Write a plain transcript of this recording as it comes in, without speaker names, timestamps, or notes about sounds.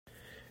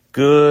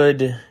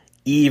Good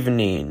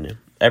evening,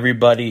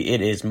 everybody.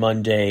 It is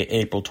Monday,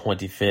 April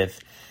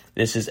 25th.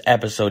 This is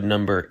episode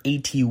number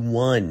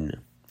 81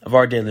 of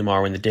our Daily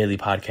Marwin, the daily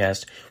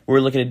podcast, where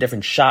we're looking at a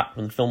different shot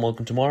from the film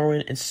Welcome to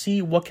Marwin and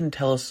see what can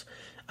tell us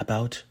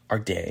about our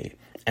day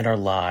and our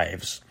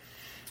lives.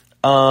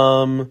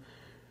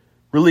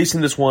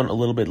 Releasing this one a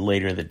little bit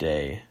later in the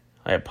day.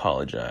 I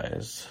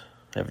apologize.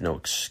 I have no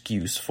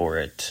excuse for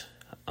it.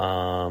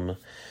 But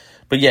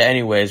yeah,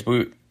 anyways,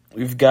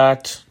 we've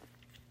got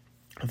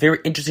a very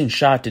interesting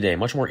shot today,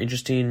 much more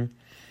interesting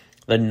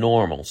than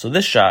normal. So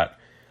this shot,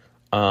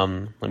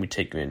 let me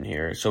take you in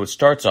here. So it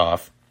starts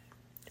off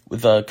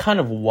with a kind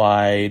of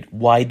wide,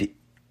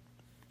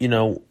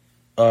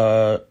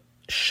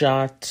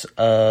 shot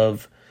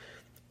of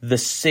the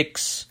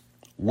 6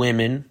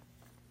 women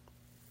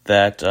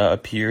that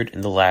appeared in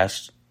the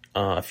last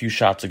few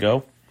shots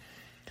ago,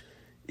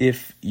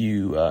 if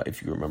you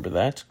remember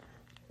that.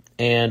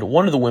 And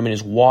one of the women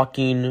is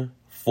walking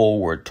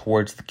forward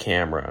towards the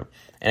camera.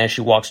 And as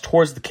she walks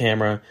towards the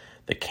camera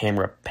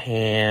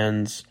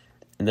pans,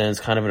 and then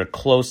it's kind of in a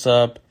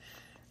close-up,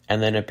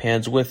 and then it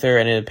pans with her,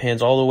 and it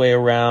pans all the way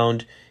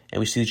around, and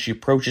we see that she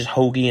approaches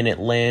Hoagie, and it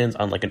lands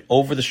on like an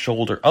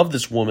over-the-shoulder of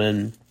this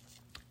woman,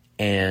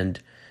 and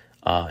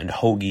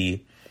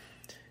Hoagie,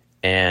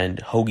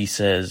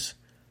 says,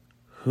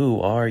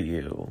 "Who are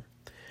you?"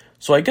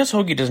 So I guess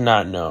Hoagie does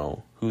not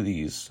know who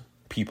these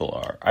people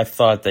are. I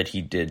thought that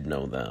he did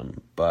know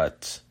them,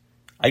 but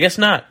I guess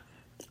not.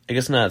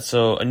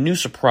 So a new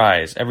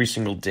surprise every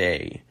single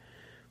day.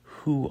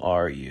 Who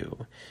are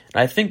you?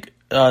 And I think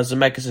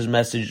Zemeckis'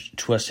 message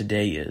to us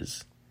today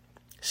is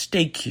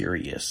stay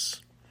curious.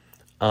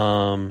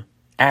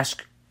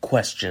 Ask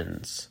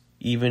questions.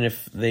 Even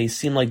if they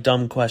seem like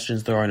dumb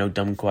questions, there are no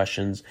dumb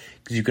questions,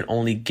 because you can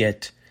only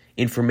get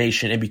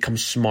information and become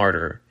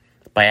smarter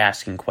by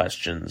asking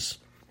questions.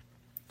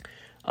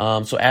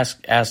 So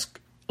ask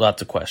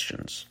lots of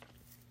questions.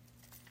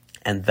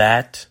 And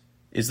that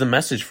is the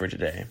message for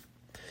today.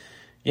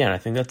 Yeah, and I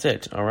think that's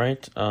it. All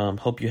right.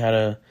 Hope you had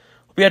a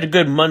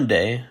good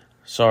Monday.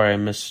 Sorry I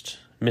missed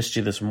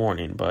you this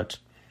morning, but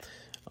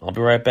I'll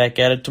be right back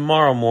at it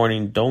tomorrow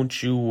morning.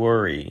 Don't you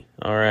worry.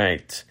 All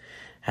right.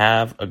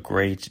 Have a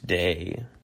great day.